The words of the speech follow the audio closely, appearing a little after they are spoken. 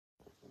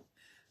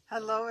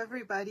Hello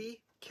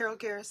everybody, Carol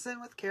Garrison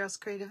with Carol's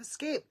Creative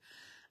Escape.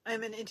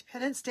 I'm an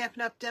independent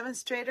Stampin' Up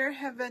demonstrator,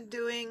 have been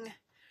doing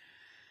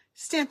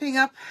Stampin'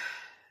 Up,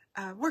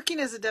 working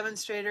as a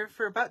demonstrator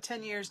for about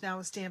 10 years now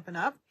with Stampin'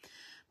 Up,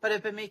 but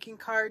I've been making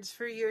cards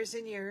for years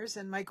and years,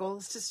 and my goal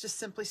is to just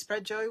simply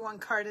spread joy one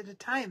card at a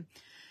time.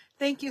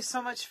 Thank you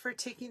so much for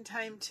taking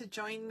time to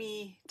join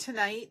me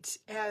tonight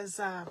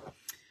as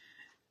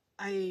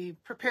I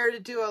prepare to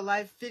do a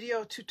live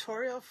video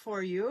tutorial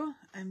for you.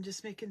 I'm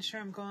just making sure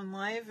I'm going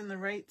live in the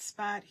right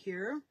spot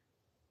here.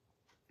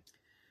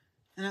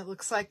 And it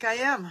looks like I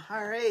am.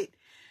 All right.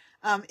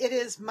 It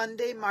is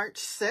Monday, March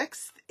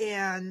 6th,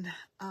 and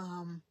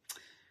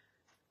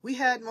we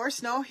had more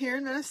snow here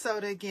in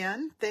Minnesota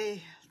again.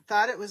 They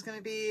thought it was going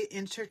to be an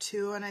inch or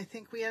two, and I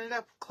think we ended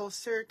up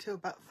closer to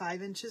about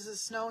 5 inches of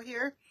snow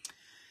here.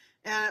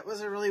 And it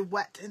was a really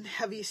wet and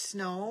heavy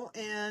snow,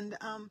 and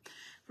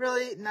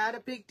really not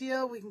a big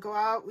deal. We can go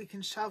out, we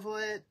can shovel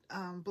it,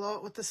 blow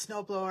it with the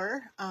snow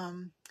blower.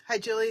 Hi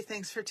Julie,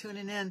 thanks for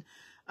tuning in.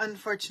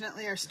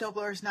 Unfortunately, our snow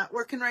blower is not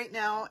working right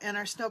now, and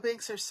our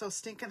snowbanks are so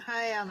stinking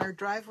high on our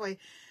driveway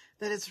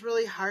that it's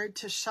really hard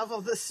to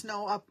shovel the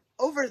snow up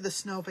over the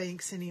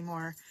snowbanks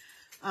anymore.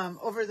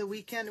 Over the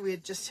weekend, we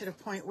had just hit a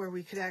point where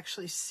we could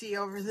actually see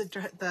over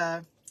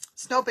the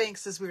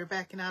snowbanks as we were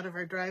backing out of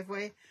our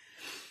driveway.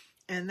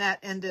 And that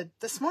ended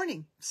this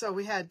morning. So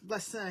we had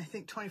less than, I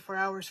think, 24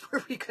 hours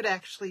where we could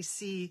actually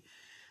see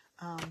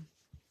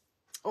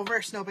over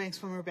our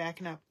snowbanks when we were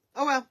backing up.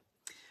 Oh, well,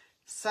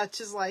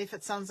 such is life.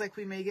 It sounds like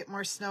we may get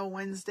more snow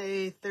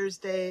Wednesday,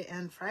 Thursday,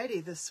 and Friday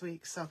this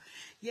week. So,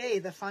 yay,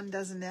 the fun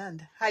doesn't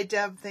end. Hi,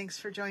 Deb. Thanks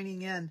for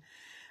joining in.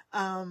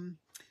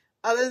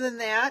 Other than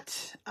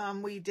that,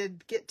 we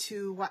did get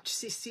to watch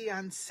CC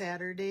on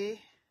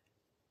Saturday.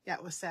 Yeah,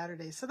 it was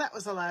Saturday. So that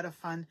was a lot of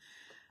fun.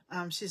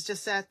 She's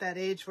just at that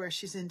age where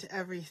she's into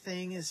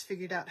everything, has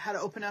figured out how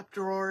to open up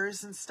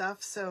drawers and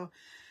stuff. So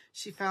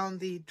she found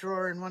the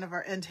drawer in one of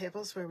our end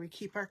tables where we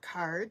keep our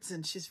cards,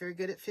 and she's very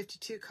good at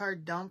 52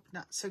 card dump,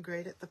 not so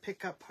great at the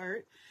pickup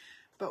part,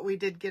 but we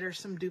did get her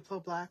some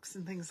Duplo blocks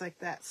and things like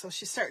that. So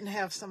she's starting to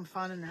have some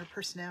fun, and her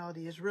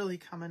personality is really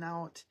coming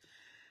out,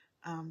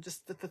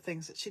 just the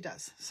things that she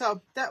does.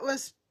 So that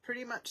was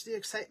pretty much the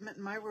excitement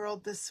in my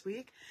world this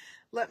week.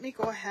 Let me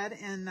go ahead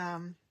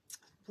and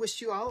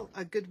wish you all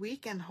a good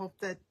week and hope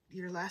that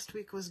your last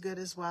week was good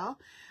as well.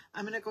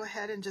 I'm going to go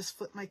ahead and just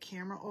flip my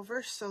camera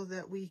over so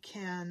that we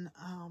can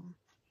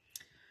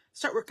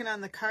start working on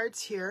the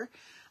cards here.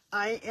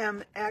 I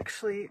am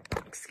actually,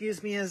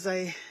 excuse me as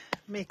I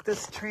make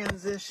this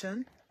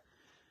transition.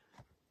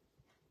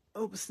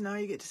 Oops, now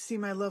you get to see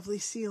my lovely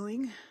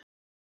ceiling.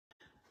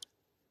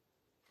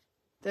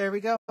 There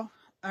we go. All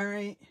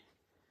right.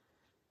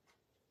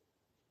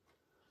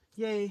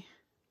 Yay.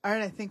 All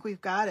right, I think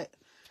we've got it.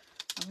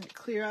 I'm going to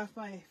clear off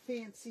my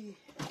fancy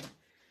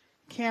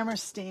camera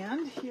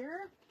stand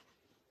here,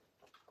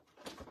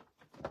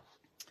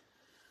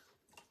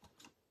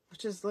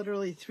 which is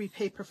literally 3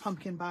 paper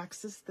pumpkin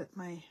boxes that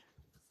my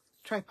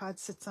tripod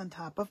sits on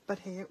top of, but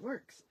hey, it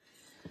works.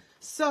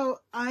 So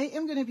I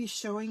am going to be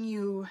showing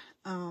you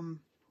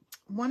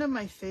one of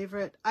my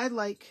favorite, I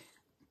like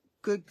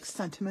good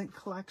sentiment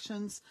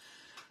collections.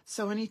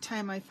 So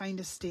anytime I find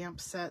a stamp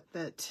set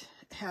that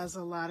has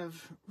a lot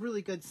of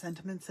really good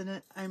sentiments in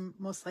it, I'm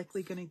most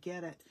likely going to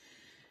get it.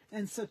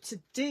 And so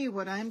today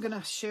what I'm going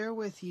to share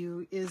with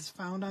you is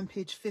found on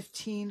page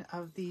 15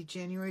 of the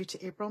January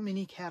to April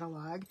mini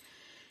catalog.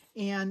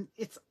 And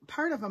it's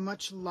part of a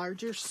much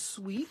larger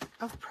suite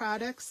of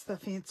products, the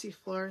Fancy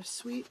Flora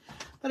suite,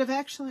 but I've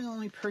actually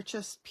only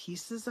purchased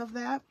pieces of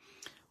that.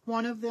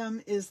 One of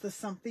them is the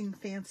Something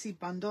Fancy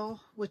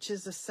bundle, which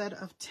is a set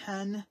of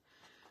 10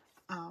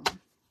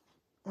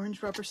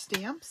 orange rubber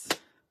stamps,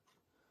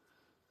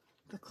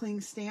 the cling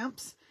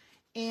stamps,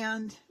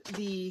 and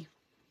the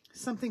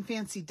Something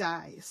Fancy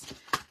dies.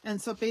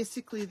 And so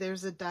basically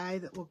there's a die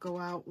that will go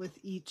out with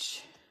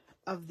each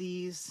of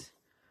these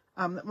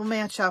that will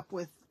match up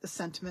with the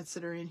sentiments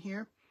that are in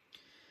here.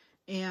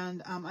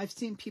 And I've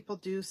seen people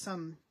do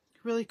some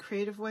really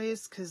creative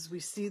ways, because we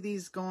see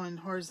these going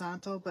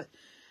horizontal, but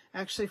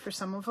actually for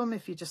some of them,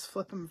 if you just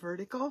flip them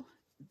vertical,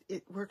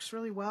 it works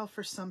really well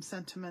for some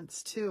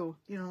sentiments too.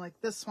 You know, like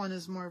this one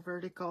is more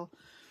vertical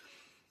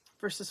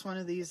versus one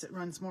of these that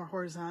runs more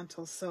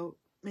horizontal. So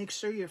make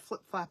sure you're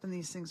flip-flopping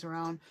these things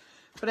around.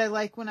 But I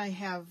like when I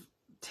have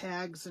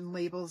tags and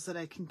labels that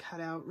I can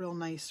cut out real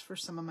nice for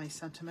some of my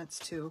sentiments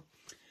too.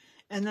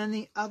 And then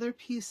the other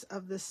piece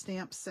of the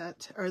stamp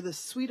set, or the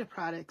suite of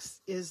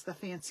products, is the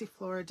Fancy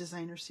Flora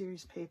Designer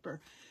Series paper.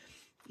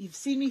 You've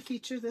seen me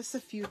feature this a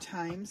few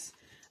times.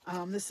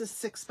 This is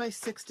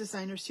 6x6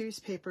 Designer Series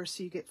paper,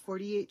 so you get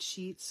 48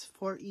 sheets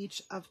for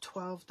each of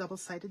 12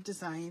 double-sided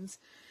designs.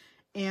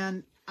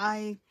 And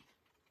I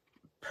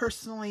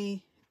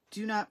personally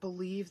do not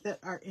believe that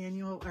our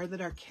annual, or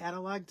that our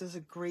catalog does a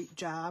great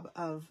job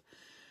of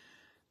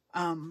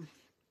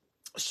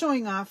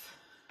showing off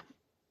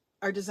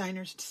our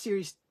Designer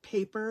Series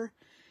paper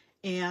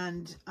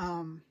and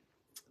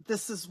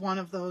this is one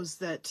of those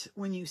that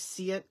when you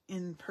see it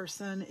in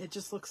person, it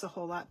just looks a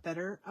whole lot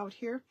better out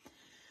here.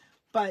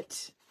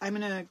 But I'm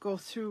going to go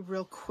through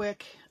real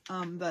quick.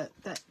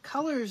 The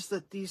colors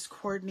that these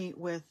coordinate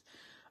with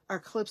are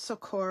Calypso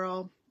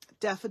Coral,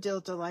 Daffodil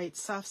Delight,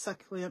 Soft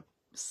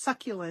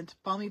Succulent,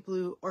 Balmy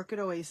Blue, Orchid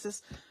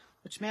Oasis,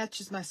 which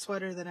matches my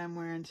sweater that I'm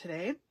wearing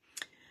today,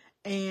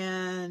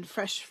 and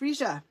Fresh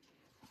Freesia.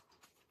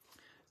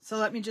 So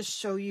let me just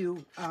show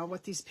you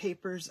what these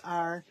papers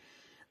are.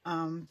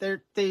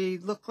 They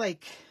look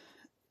like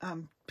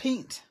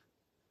paint,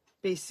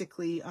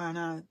 basically, on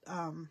a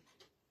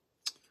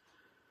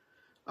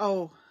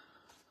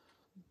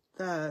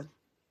the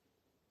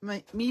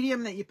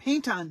medium that you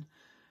paint on.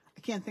 I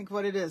can't think of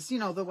what it is. You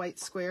know, the white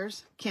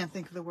squares. Can't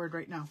think of the word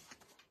right now.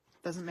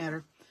 Doesn't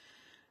matter.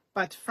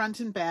 But front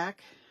and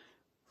back,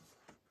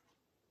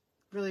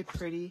 really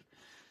pretty.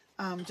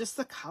 Just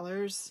the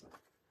colors.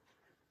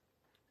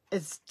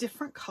 It's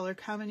different color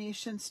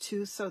combinations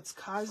too, so it's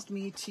caused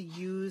me to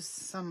use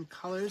some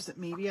colors that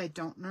maybe I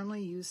don't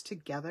normally use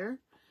together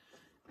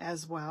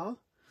as well.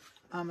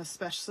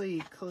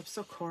 Especially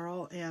Calypso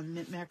Coral and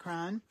Mint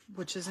Macaron,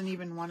 which isn't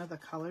even one of the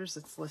colors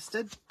that's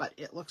listed, but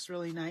it looks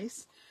really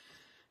nice.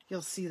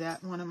 You'll see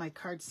that in one of my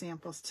card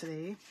samples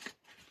today.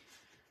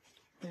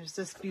 There's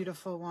this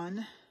beautiful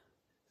one.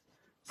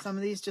 Some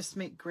of these just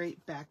make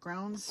great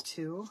backgrounds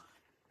too.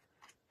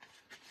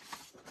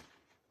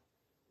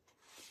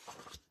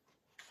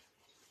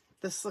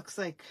 This looks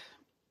like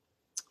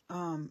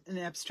an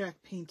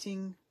abstract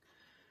painting,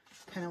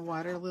 kind of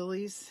water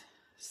lilies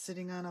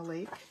sitting on a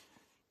lake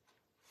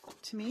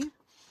to me.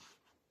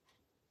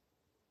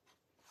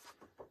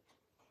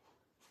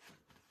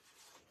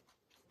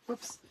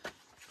 Whoops.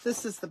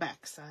 This is the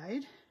back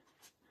side.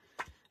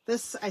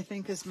 This, I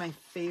think, is my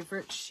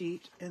favorite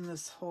sheet in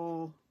this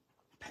whole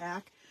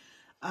pack.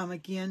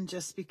 Again,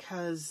 just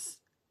because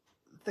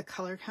the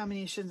color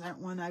combinations aren't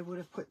one I would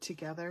have put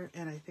together,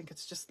 and I think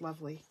it's just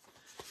lovely.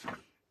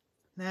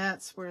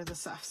 That's where the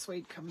soft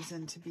suede comes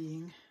into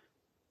being.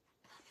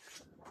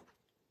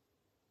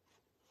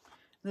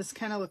 This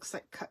kind of looks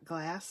like cut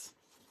glass,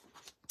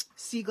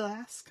 sea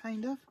glass,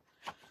 kind of.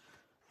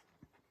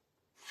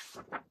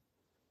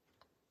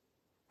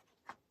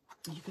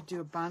 You could do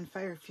a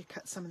bonfire if you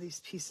cut some of these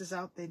pieces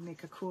out. They'd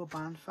make a cool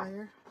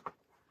bonfire.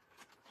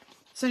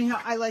 So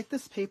anyhow, I like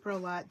this paper a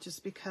lot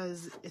just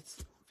because it's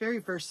very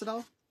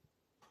versatile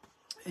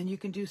and you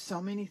can do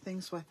so many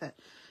things with it.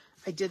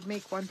 I did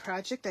make one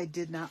project I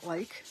did not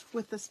like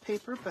with this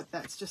paper, but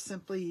that's just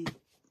simply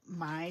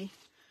my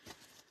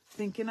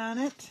thinking on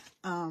it.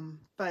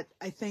 But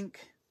I think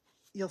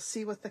you'll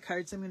see with the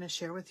cards I'm going to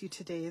share with you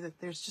today that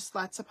there's just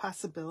lots of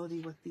possibility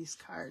with these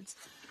cards.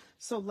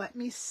 So let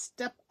me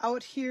step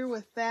out here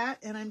with that,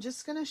 and I'm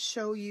just going to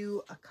show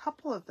you a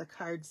couple of the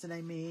cards that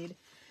I made,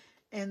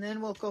 and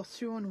then we'll go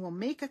through and we'll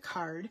make a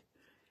card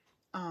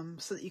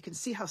so that you can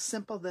see how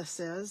simple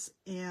this is,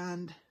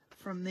 and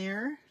from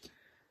there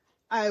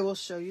I will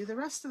show you the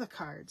rest of the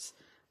cards.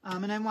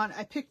 And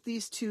I picked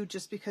these two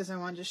just because I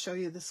wanted to show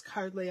you this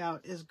card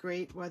layout is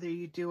great whether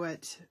you do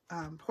it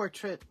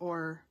portrait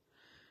or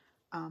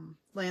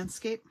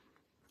landscape.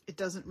 It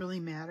doesn't really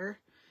matter.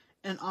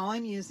 And all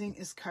I'm using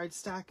is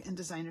cardstock and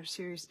designer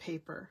series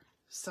paper.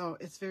 So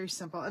it's very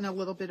simple, and a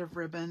little bit of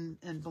ribbon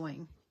and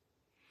bling.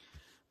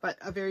 But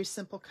a very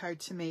simple card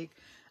to make.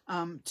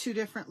 Two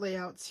different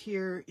layouts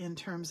here in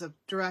terms of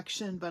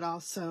direction, but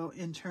also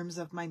in terms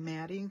of my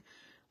matting.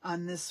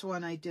 On this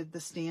one, I did the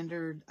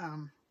standard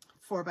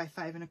 4 by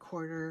 5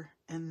 1/4,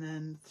 and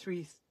then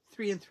 3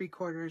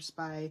 3/3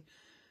 by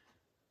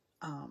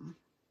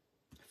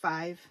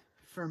 5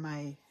 for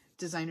my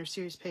designer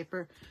series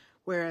paper.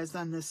 Whereas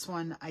on this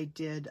one, I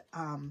did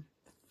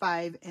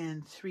 5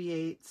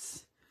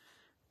 3/8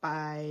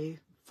 by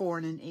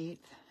 4 1/8,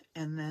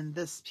 and then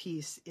this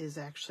piece is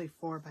actually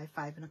 4 by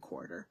 5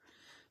 1/4.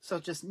 So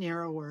just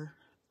narrower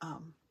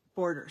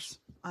borders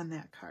on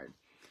that card.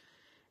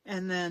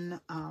 And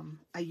then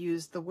I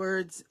used the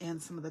words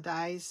and some of the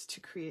dies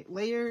to create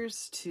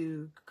layers,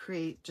 to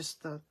create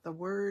just the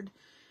word.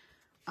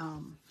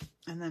 And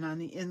then on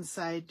the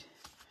inside,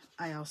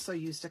 I also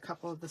used a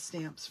couple of the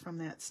stamps from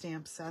that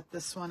stamp set.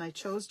 This one I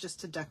chose just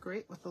to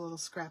decorate with a little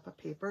scrap of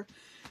paper.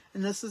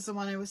 And this is the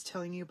one I was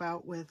telling you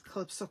about with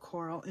Calypso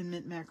Coral and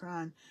Mint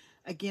Macaron.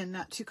 Again,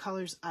 not two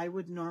colors I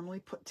would normally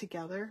put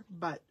together,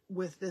 but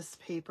with this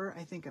paper,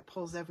 I think it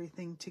pulls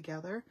everything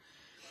together.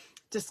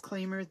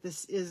 Disclaimer,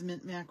 this is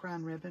Mint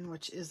Macaron ribbon,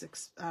 which is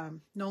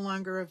no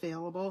longer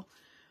available,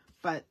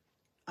 but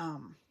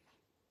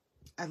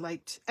I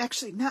liked,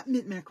 actually not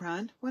Mint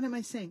Macaron, what am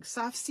I saying?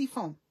 Soft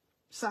Seafoam.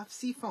 Soft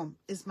Seafoam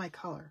is my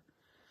color.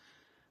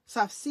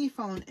 Soft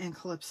Seafoam and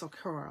Calypso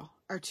Coral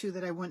are two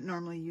that I wouldn't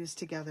normally use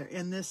together,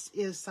 and this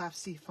is Soft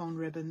Seafoam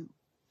ribbon,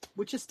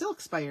 which is still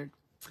expired.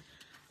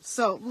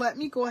 So let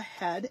me go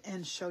ahead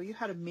and show you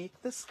how to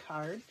make this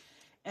card,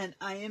 and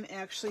I am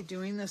actually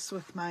doing this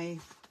with my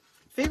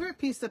favorite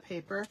piece of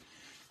paper,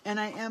 and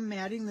I am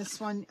matting this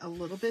one a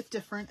little bit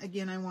different.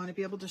 Again, I want to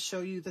be able to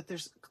show you that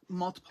there's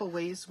multiple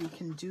ways we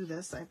can do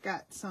this. I've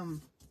got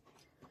some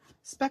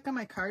speck on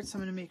my card, so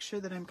I'm going to make sure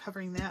that I'm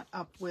covering that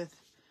up with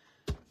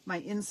my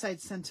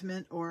inside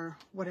sentiment or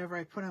whatever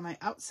I put on my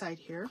outside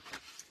here.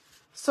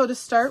 So to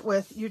start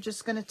with, you're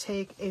just going to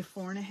take a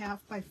 4.5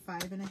 by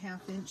 5.5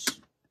 inch.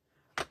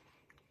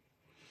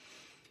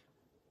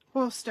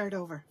 We'll start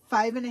over.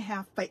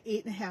 5.5 by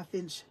 8.5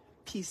 inch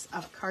piece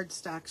of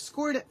cardstock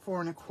scored at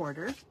 4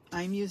 1/4.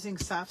 I'm using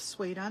soft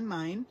suede on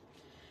mine.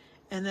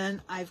 And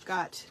then I've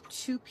got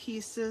 2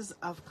 pieces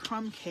of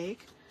crumb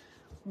cake.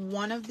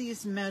 One of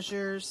these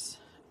measures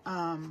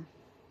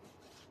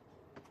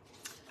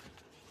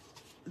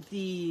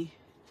the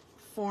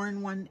 4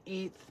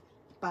 1/8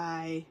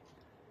 by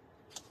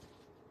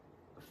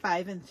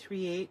 5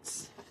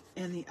 3/8,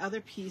 and the other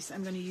piece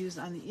I'm going to use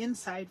on the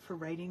inside for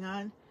writing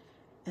on.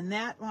 And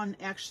that one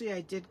actually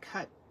I did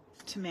cut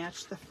to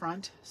match the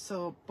front,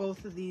 so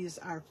both of these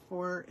are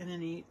 4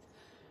 1/8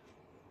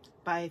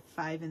 by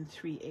 5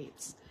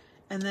 3/8.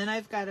 And then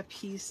I've got a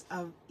piece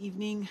of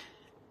evening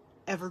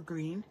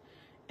evergreen,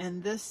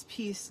 and this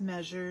piece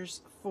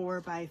measures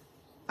 4 by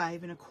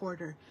 5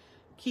 1/4.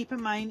 Keep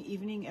in mind,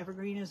 evening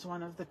evergreen is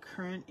one of the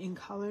current ink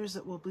colors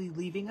that will be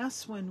leaving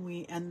us when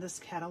we end this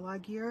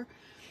catalog year.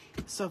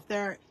 So if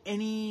there are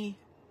any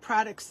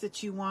products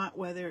that you want,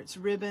 whether it's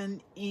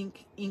ribbon,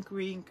 ink, ink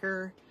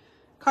reinker,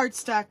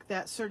 cardstock,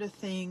 that sort of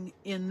thing,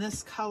 in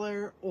this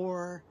color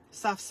or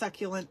soft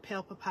succulent,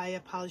 pale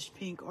papaya, polished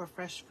pink, or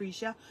fresh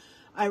freesia,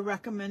 I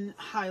recommend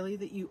highly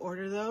that you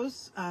order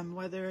those,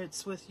 whether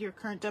it's with your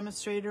current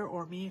demonstrator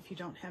or me if you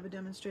don't have a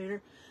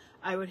demonstrator.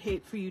 I would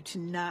hate for you to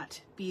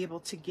not be able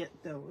to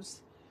get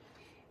those.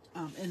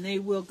 And they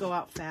will go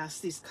out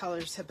fast. These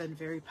colors have been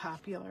very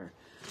popular.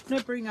 I'm going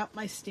to bring up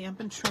my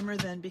Stampin' Trimmer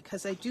then,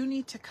 because I do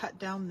need to cut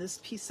down this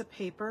piece of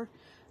paper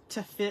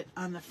to fit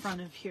on the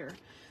front of here.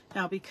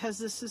 Now, because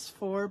this is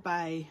 4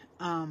 by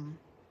 5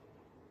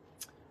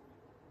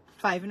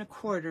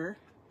 1/4,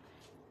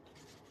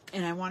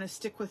 and I want to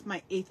stick with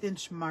my 1/8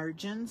 inch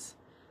margins,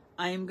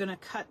 I am going to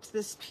cut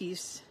this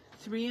piece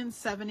 3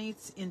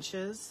 7/8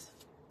 inches,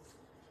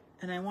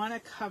 and I want to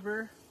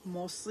cover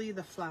mostly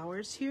the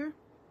flowers here.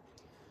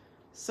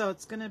 So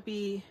it's going to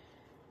be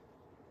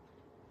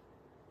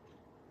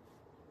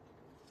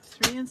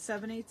 3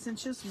 7/8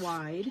 inches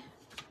wide,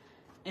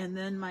 and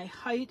then my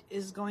height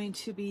is going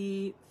to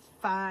be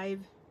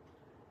 5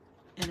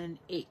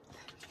 1/8.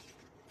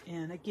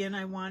 And again,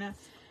 I want to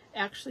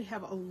actually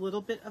have a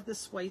little bit of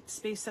this white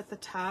space at the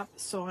top,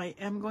 so I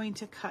am going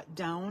to cut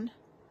down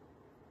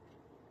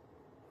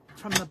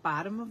from the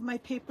bottom of my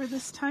paper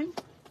this time,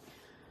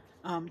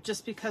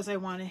 just because I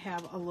want to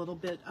have a little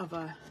bit of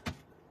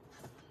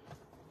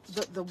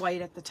the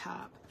white at the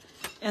top.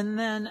 And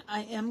then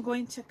I am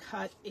going to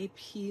cut a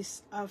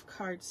piece of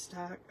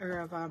cardstock, or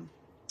of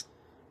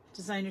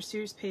designer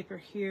series paper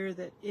here,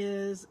 that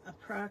is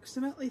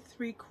approximately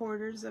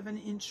 3/4 of an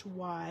inch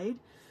wide.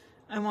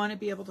 I want to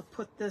be able to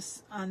put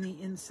this on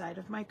the inside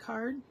of my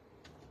card.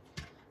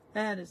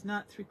 That is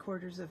not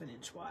 3/4 of an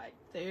inch wide.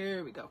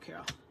 There we go,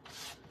 Carol.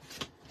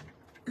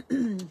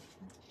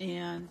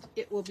 And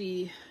it will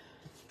be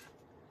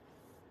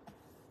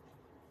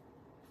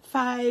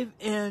 5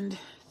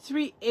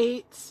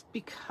 3/8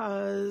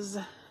 because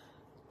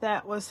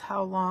that was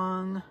how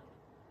long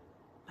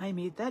I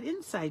made that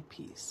inside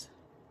piece.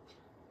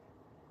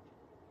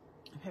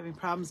 I'm having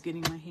problems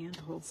getting my hand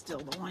to hold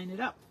still to line it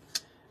up.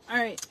 All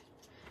right.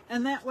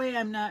 And that way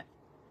I'm not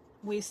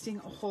wasting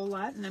a whole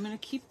lot. And I'm going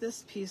to keep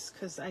this piece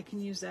because I can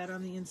use that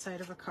on the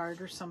inside of a card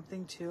or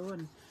something too.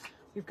 And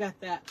we've got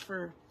that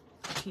for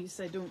a piece.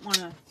 I don't want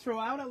to throw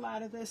out a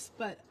lot of this,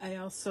 but I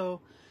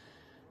also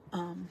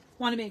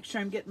want to make sure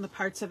I'm getting the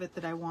parts of it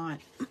that I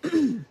want.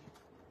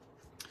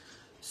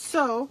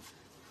 So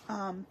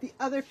the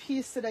other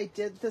piece that I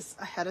did this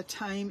ahead of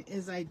time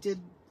is I did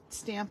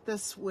stamp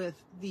this with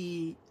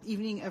the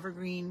Evening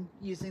Evergreen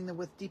using the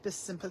With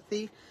Deepest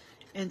Sympathy.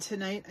 And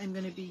tonight I'm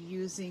going to be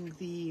using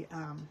the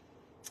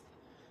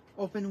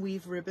Open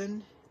Weave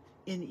ribbon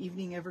in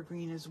Evening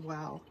Evergreen as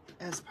well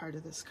as part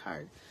of this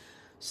card.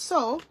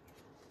 So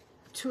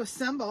to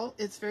assemble,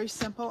 it's very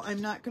simple.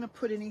 I'm not going to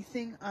put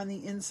anything on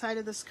the inside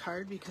of this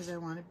card because I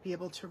want to be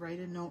able to write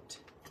a note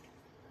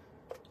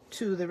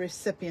to the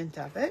recipient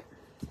of it.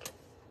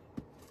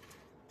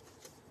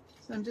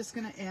 So I'm just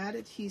going to add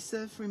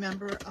adhesive.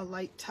 Remember, a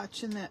light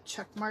touch in that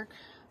check mark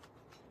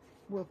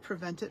will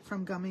prevent it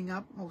from gumming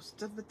up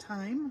most of the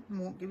time. It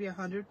won't give you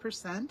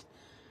 100%,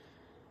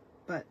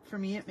 but for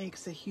me it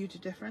makes a huge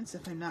difference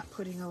if I'm not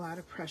putting a lot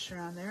of pressure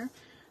on there.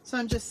 So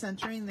I'm just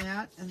centering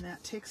that, and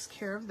that takes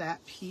care of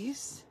that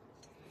piece.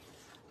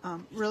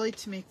 Really,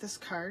 to make this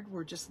card,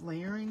 we're just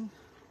layering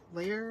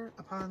layer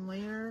upon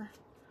layer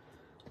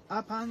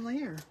upon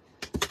layer.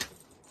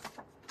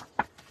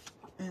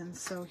 And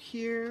so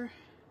here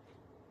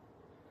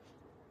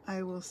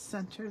I will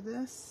center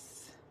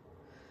this.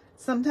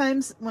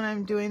 Sometimes when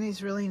I'm doing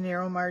these really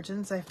narrow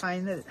margins, I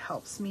find that it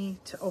helps me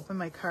to open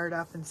my card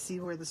up and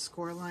see where the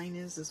score line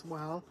is as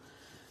well,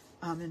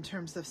 in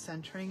terms of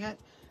centering it.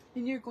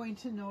 And you're going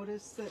to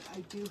notice that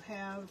I do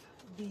have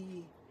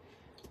the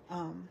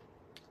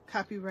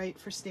copyright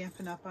for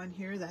Stampin' Up on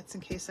here. That's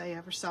in case I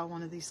ever sell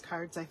one of these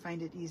cards. I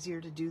find it easier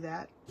to do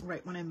that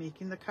right when I'm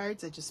making the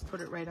cards. I just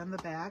put it right on the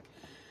back.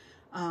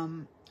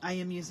 I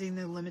am using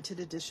the limited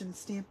edition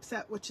stamp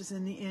set, which is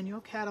in the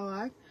annual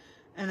catalog,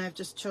 and I've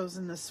just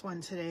chosen this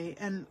one today.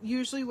 And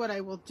usually what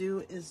I will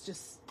do is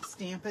just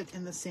stamp it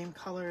in the same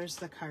color as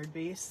the card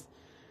base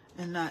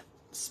and not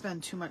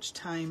spend too much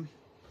time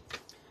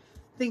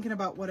thinking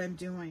about what I'm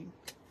doing.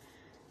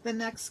 The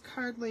next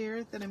card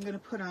layer that I'm going to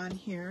put on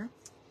here,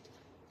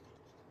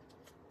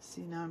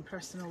 see, now I'm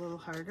pressing a little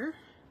harder,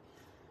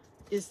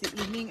 is the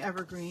Evening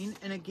Evergreen.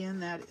 And again,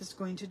 that is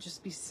going to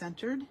just be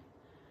centered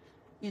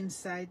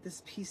inside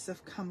this piece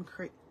of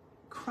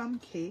crumb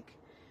cake.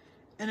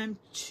 And I'm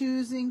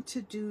choosing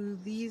to do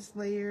these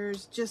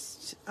layers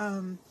just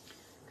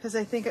because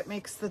I think it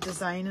makes the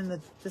design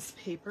in this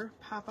paper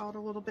pop out a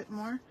little bit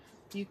more.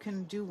 You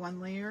can do one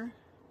layer,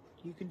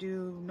 you can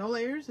do no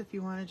layers if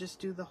you want to just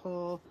do the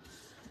whole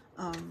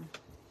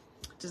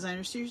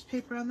designer series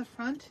paper on the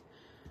front,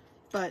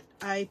 but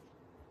I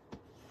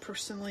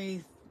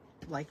personally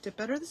liked it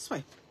better this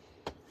way.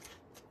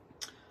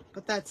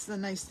 But that's the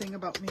nice thing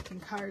about making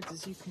cards,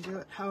 is you can do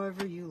it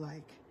however you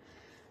like.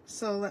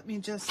 So let me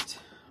just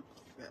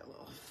get a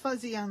little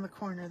fuzzy on the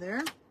corner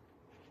there.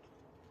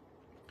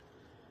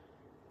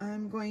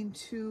 I'm going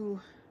to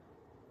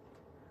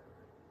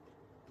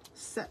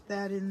set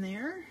that in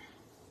there.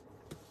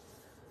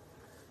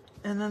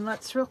 And then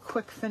let's real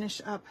quick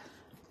finish up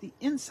the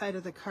inside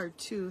of the card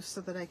too, so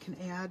that I can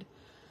add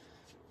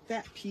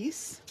that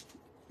piece.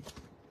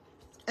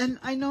 And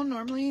I know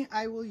normally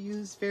I will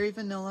use Very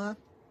Vanilla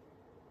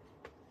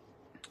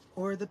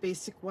or the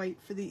basic white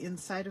for the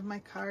inside of my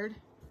card.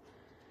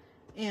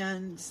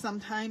 And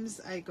sometimes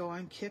I go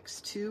on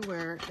kicks too,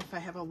 where if I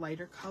have a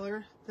lighter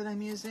color that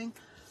I'm using,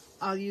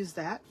 I'll use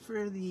that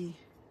for the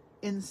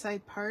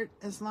inside part,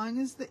 as long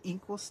as the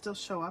ink will still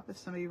show up if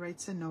somebody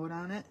writes a note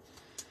on it.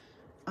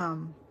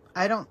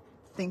 I don't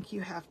think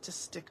you have to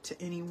stick to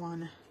any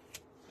one.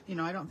 You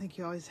know, I don't think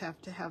you always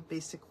have to have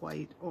basic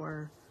white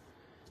or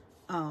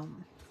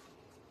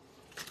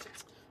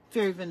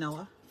Very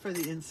Vanilla for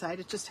the inside.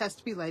 It just has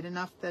to be light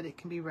enough that it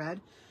can be read.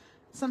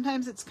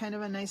 Sometimes it's kind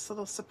of a nice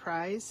little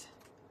surprise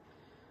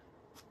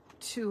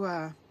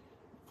to,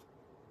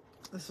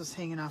 this was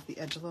hanging off the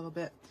edge a little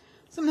bit.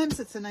 Sometimes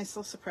it's a nice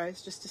little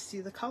surprise just to see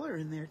the color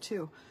in there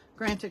too.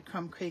 Granted,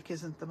 crumb cake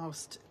isn't the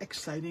most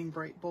exciting,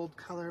 bright, bold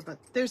color, but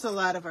there's a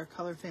lot of our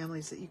color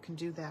families that you can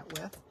do that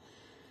with.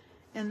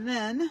 And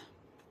then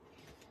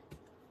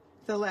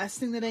the last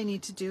thing that I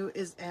need to do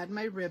is add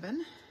my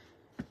ribbon.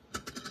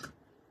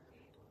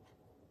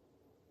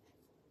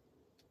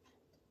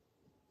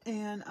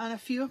 And on a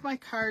few of my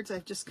cards,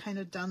 I've just kind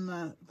of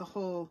done the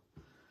whole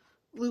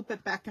loop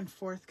it back and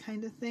forth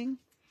kind of thing.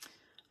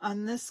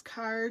 On this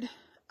card,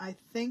 I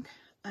think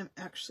I'm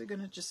actually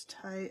going to just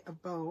tie a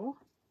bow.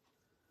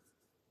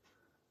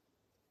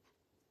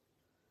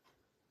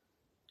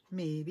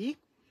 Maybe.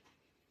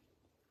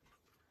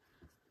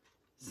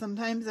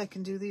 Sometimes I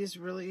can do these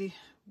really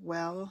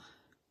well,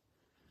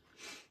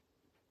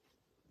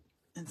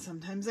 and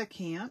sometimes I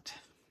can't.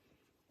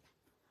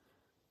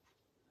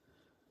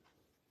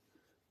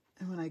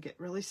 And when I get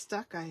really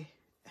stuck, I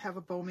have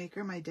a bow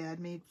maker my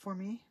dad made for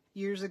me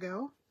years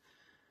ago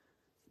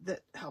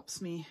that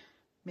helps me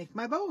make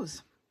my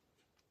bows.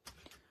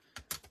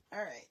 All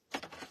right,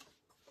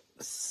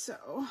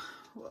 so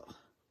we'll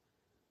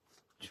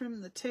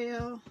trim the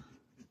tail,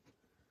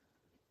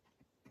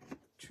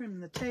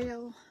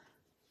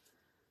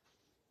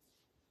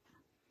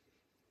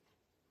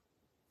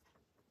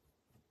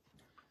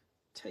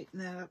 tighten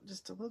that up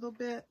just a little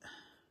bit.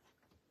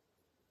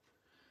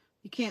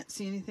 You can't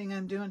see anything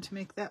I'm doing to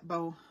make that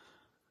bow.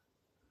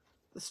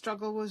 The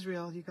struggle was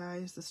real, you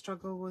guys. The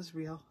struggle was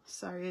real.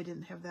 Sorry I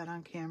didn't have that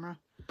on camera.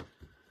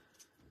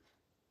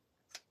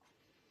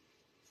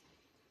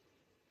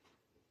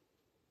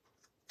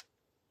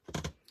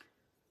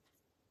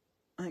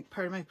 I think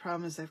part of my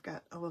problem is I've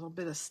got a little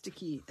bit of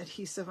sticky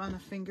adhesive on a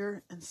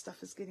finger and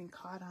stuff is getting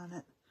caught on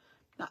it.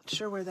 Not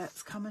sure where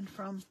that's coming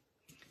from.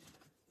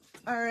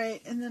 All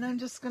right, and then I'm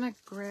just going to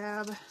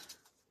grab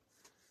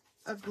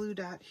a glue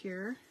dot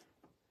here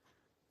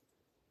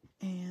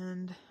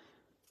and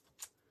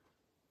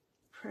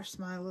press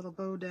my little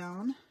bow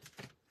down.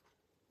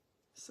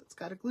 So it's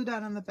got a glue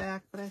dot on the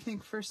back, but I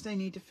think first I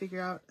need to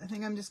figure out, I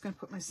think I'm just going to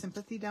put my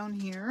sympathy down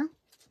here.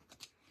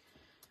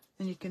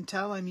 And you can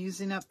tell I'm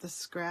using up the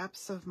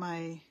scraps of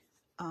my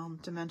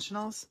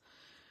dimensionals.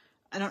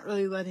 I don't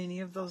really let any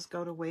of those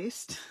go to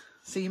waste.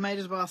 So you might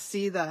as well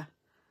see the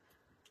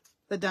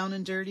down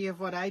and dirty of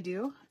what I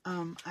do.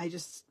 I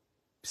just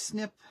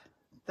snip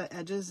the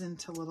edges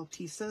into little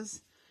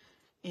pieces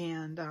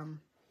and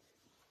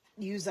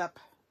use up.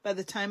 By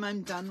the time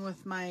I'm done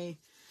with my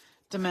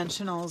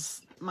dimensionals,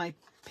 my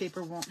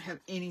paper won't have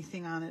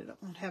anything on it. It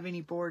won't have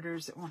any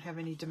borders. It won't have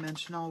any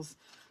dimensionals.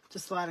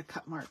 Just a lot of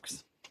cut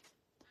marks.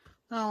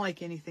 I don't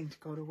like anything to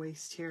go to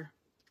waste here.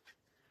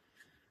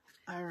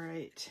 All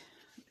right,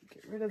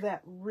 get rid of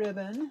that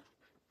ribbon.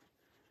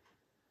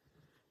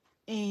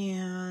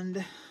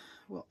 And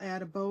we'll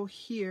add a bow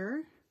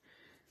here.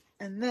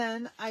 And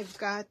then I've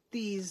got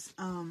these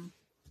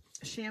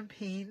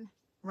champagne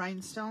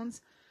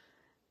rhinestones.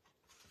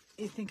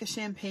 You think of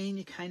champagne,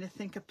 you kind of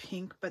think of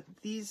pink, but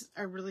these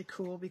are really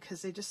cool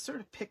because they just sort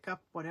of pick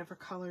up whatever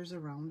colors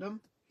around them.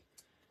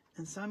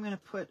 And so I'm going to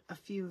put a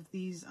few of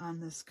these on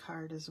this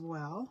card as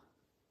well.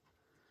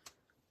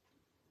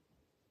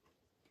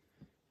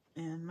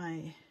 And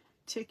my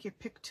take your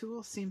pick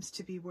tool seems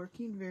to be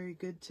working very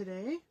good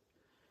today.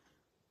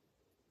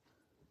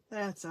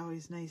 That's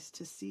always nice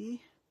to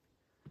see.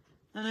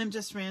 And I'm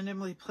just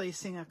randomly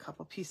placing a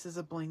couple pieces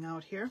of bling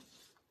out here.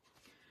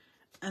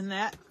 And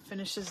that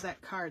finishes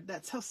that card.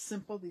 That's how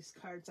simple these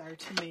cards are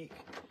to make,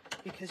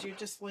 because you're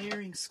just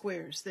layering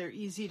squares. They're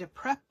easy to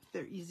prep.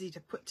 They're easy to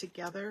put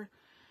together.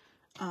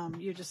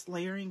 You're just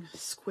layering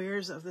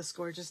squares of this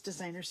gorgeous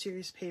designer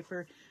series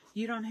paper.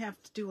 You don't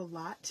have to do a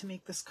lot to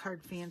make this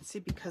card fancy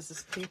because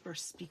this paper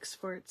speaks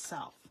for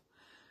itself.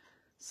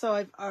 So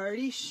I've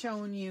already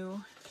shown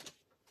you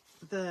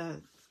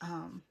the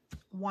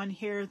one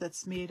here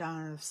that's made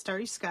out of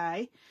Starry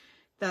Sky.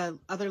 The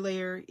other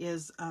layer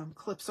is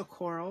Calypso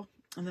Coral,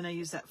 and then I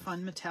use that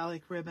fun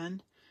metallic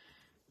ribbon,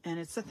 and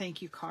it's a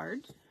thank you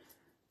card.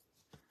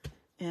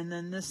 And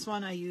then this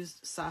one I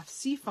used Soft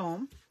Sea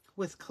Foam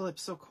with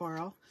Calypso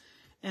Coral,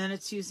 and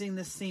it's using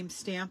the same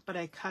stamp, but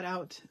I cut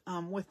out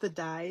with the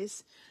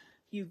dies.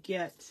 You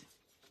get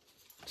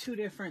two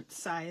different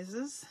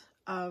sizes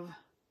of,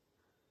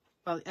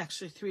 well,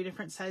 actually 3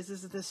 different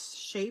sizes of this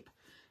shape.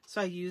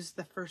 So I used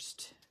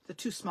the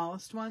 2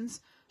 smallest ones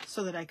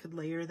so that I could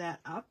layer that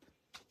up.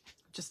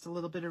 Just a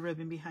little bit of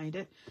ribbon behind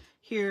it.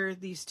 Here,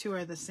 these 2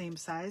 are the same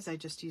size. I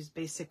just used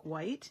basic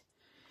white.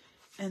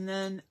 And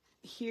then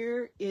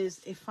here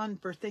is a fun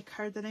birthday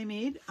card that I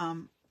made.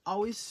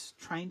 Always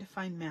trying to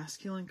find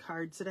masculine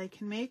cards that I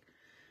can make.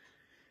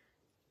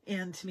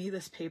 And to me,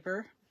 this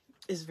paper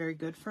is very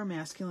good for a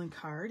masculine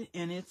card.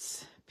 And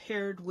it's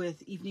paired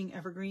with Evening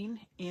Evergreen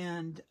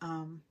and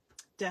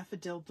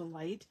Daffodil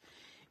Delight.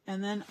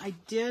 And then I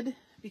did,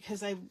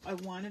 because I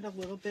wanted a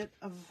little bit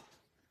of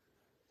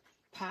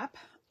pop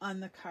on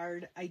the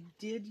card, I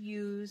did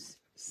use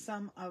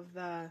some of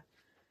the,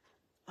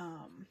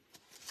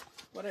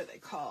 what are they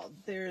called?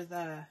 They're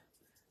the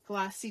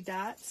glossy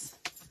dots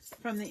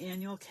from the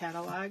annual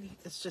catalog.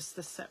 It's just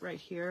the set right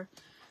here.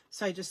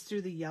 So I just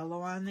threw the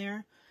yellow on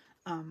there.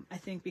 I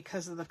think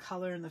because of the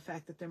color and the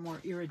fact that they're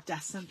more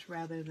iridescent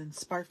rather than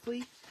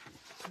sparkly,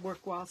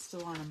 work well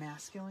still on a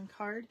masculine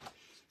card.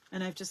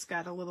 And I've just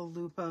got a little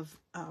loop of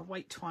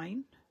white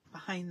twine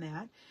behind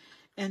that.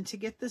 And to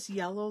get this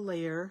yellow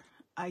layer,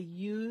 I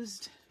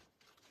used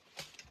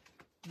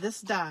this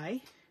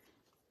die.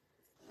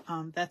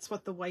 That's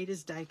what the white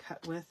is die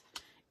cut with.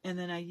 And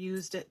then I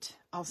used it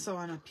also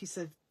on a piece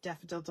of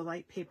Daffodil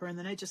Delight paper. And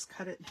then I just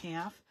cut it in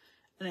half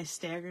and I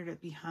staggered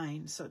it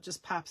behind. So it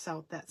just pops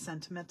out that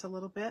sentiment a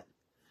little bit.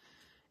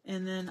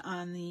 And then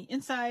on the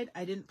inside,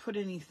 I didn't put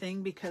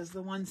anything because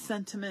the one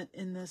sentiment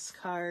in this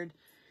card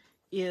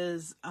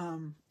is,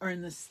 or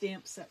in the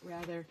stamp set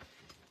rather,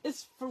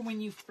 is for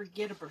when you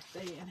forget a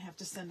birthday and have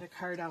to send a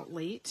card out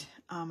late.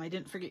 I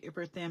didn't forget your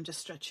birthday. I'm just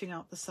stretching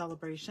out the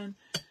celebration.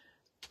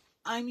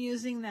 I'm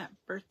using that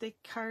birthday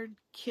card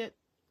kit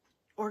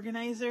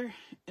organizer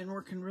and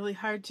working really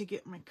hard to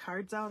get my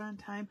cards out on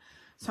time.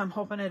 So I'm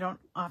hoping I don't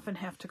often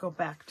have to go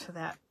back to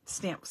that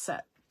stamp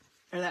set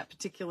or that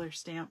particular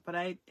stamp, but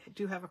I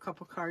do have a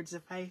couple cards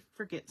if I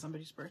forget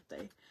somebody's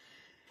birthday.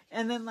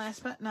 And then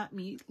last but not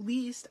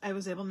least, I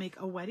was able to make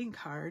a wedding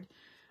card.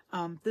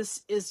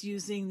 This is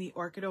using the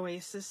Orchid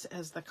Oasis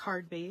as the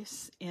card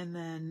base, and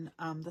then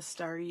the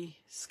Starry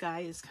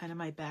Sky is kind of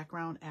my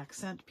background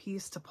accent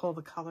piece to pull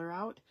the color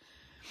out.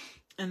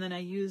 And then I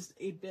used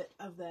a bit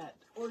of that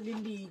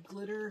organdy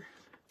glitter,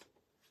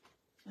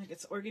 like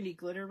it's organdy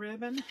glitter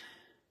ribbon,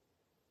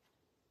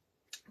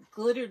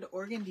 glittered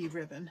organdy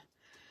ribbon,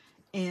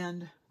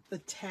 and the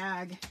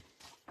tag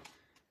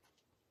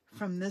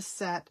from this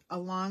set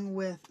along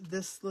with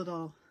this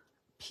little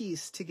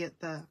piece to get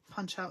the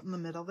punch out in the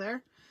middle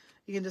there.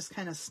 You can just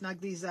kind of snug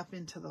these up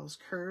into those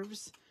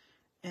curves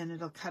and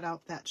it'll cut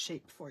out that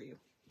shape for you.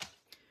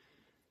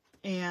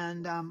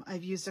 And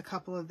I've used a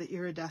couple of the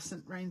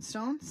iridescent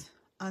rhinestones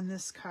on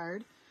this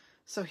card.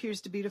 So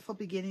here's to beautiful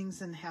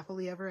beginnings and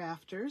happily ever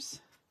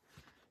afters.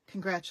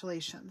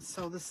 Congratulations.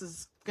 So this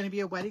is going to be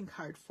a wedding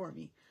card for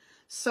me.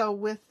 So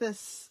with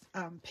this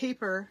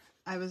paper,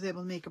 I was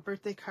able to make a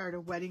birthday card,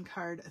 a wedding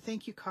card, a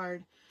thank you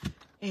card,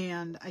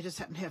 and I just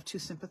happen to have 2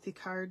 sympathy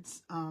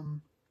cards.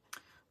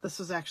 This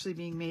was actually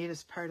being made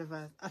as part of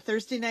a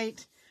Thursday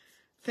night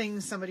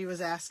thing. Somebody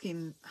was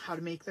asking how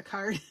to make the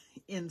card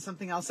in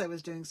something else I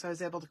was doing, so I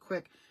was able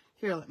to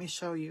here, let me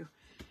show you.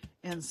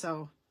 And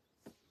so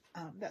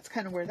that's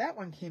kind of where that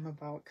one came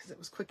about, because it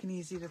was quick and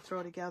easy to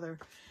throw together.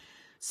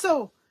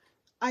 So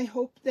I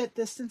hope that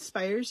this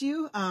inspires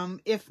you.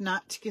 If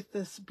not to get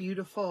this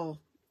beautiful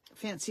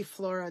Fancy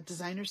Flora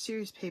Designer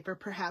Series paper,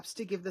 perhaps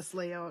to give this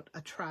layout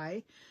a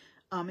try.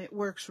 It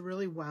works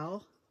really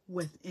well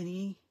with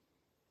any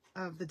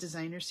of the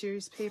Designer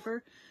Series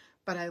paper,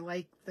 but I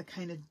like the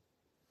kind of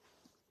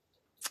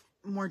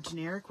more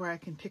generic where I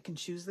can pick and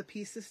choose the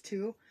pieces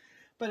too.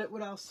 But it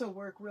would also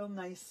work real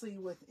nicely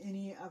with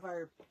any of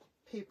our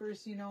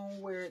papers, you know,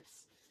 where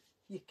it's,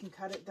 you can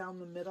cut it down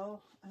the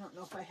middle. I don't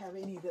know if I have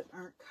any that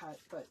aren't cut,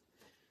 but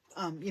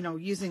you know,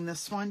 using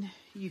this one,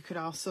 you could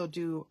also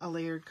do a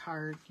layered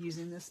card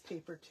using this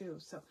paper too.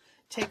 So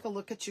take a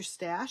look at your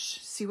stash,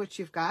 see what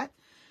you've got.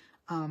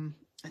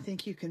 I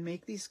think you can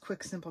make these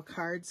quick, simple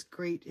cards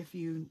great if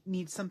you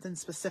need something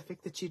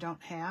specific that you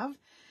don't have.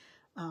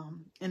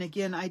 And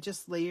again, I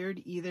just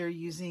layered either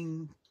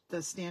using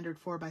the standard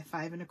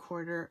 4x5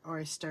 1/4, or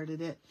I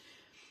started it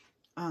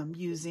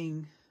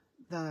using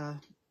the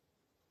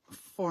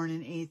 4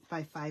 1/8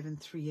 by 5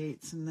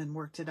 3/8, and then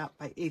worked it up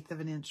by 1/8 of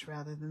an inch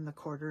rather than the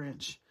 1/4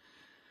 inch.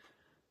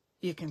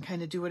 You can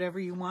kind of do whatever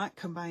you want,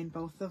 combine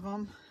both of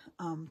them.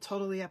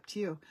 Totally up to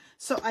you.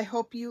 So I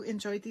hope you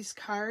enjoyed these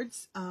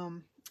cards,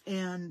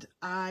 and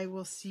I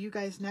will see you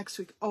guys next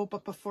week. Oh,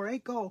 but before I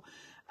go,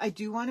 I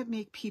do want to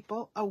make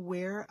people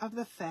aware of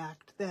the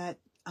fact that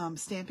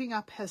Stampin'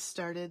 Up! Has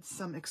started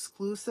some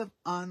exclusive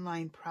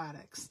online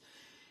products.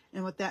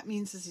 And what that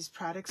means is these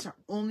products are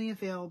only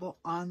available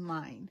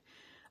online.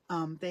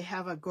 They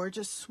have a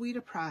gorgeous suite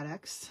of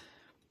products,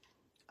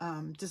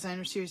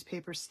 designer series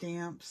paper,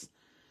 stamps,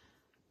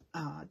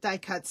 die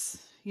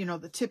cuts, you know,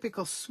 the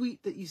typical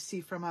suite that you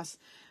see from us.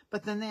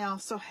 But then they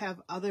also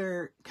have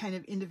other kind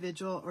of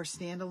individual or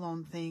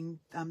standalone thing.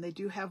 They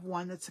do have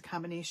one that's a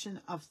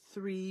combination of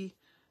 3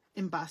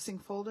 embossing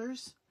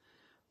folders,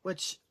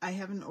 which I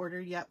haven't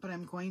ordered yet, but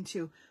I'm going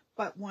to.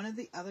 But one of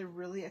the other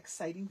really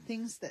exciting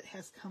things that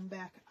has come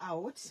back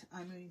out,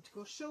 I'm going to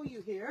go show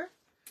you here.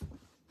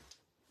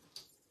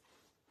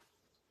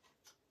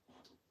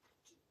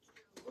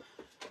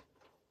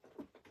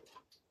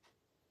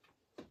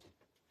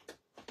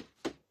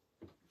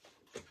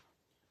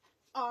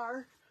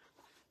 Are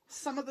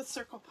some of the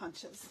circle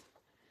punches.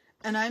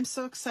 And I'm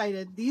so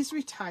excited. These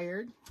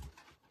retired.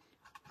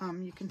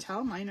 You can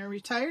tell mine are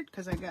retired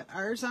because I got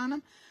ours on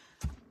them.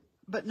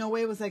 But no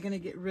way was I going to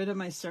get rid of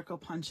my circle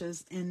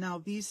punches. And now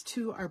these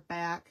two are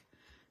back.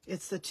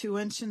 It's the 2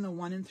 inch and the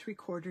 1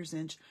 3/4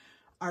 inch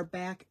are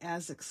back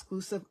as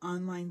exclusive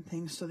online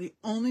things. So the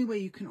only way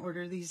you can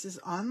order these is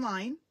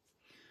online.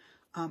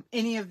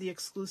 Any of the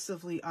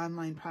exclusively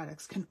online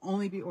products can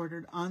only be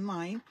ordered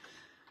online.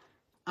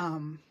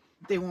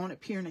 They won't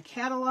appear in a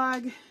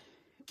catalog.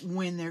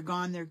 When they're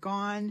gone, they're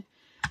gone.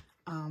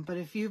 But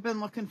if you've been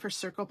looking for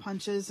circle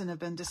punches and have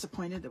been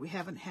disappointed that we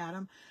haven't had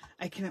them,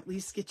 I can at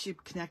least get you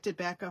connected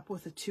back up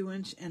with a 2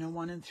 inch and a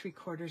 1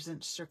 3/4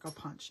 inch circle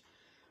punch.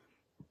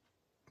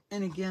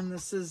 And again,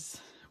 this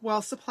is,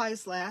 while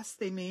supplies last,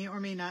 they may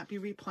or may not be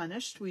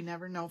replenished. We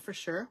never know for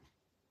sure.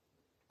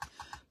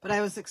 But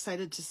I was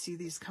excited to see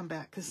these come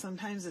back because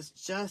sometimes it's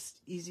just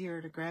easier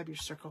to grab your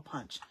circle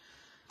punch.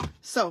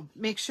 So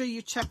make sure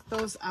you check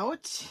those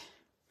out.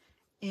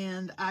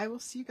 And I will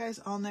see you guys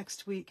all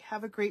next week.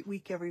 Have a great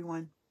week,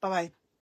 everyone. Bye-bye.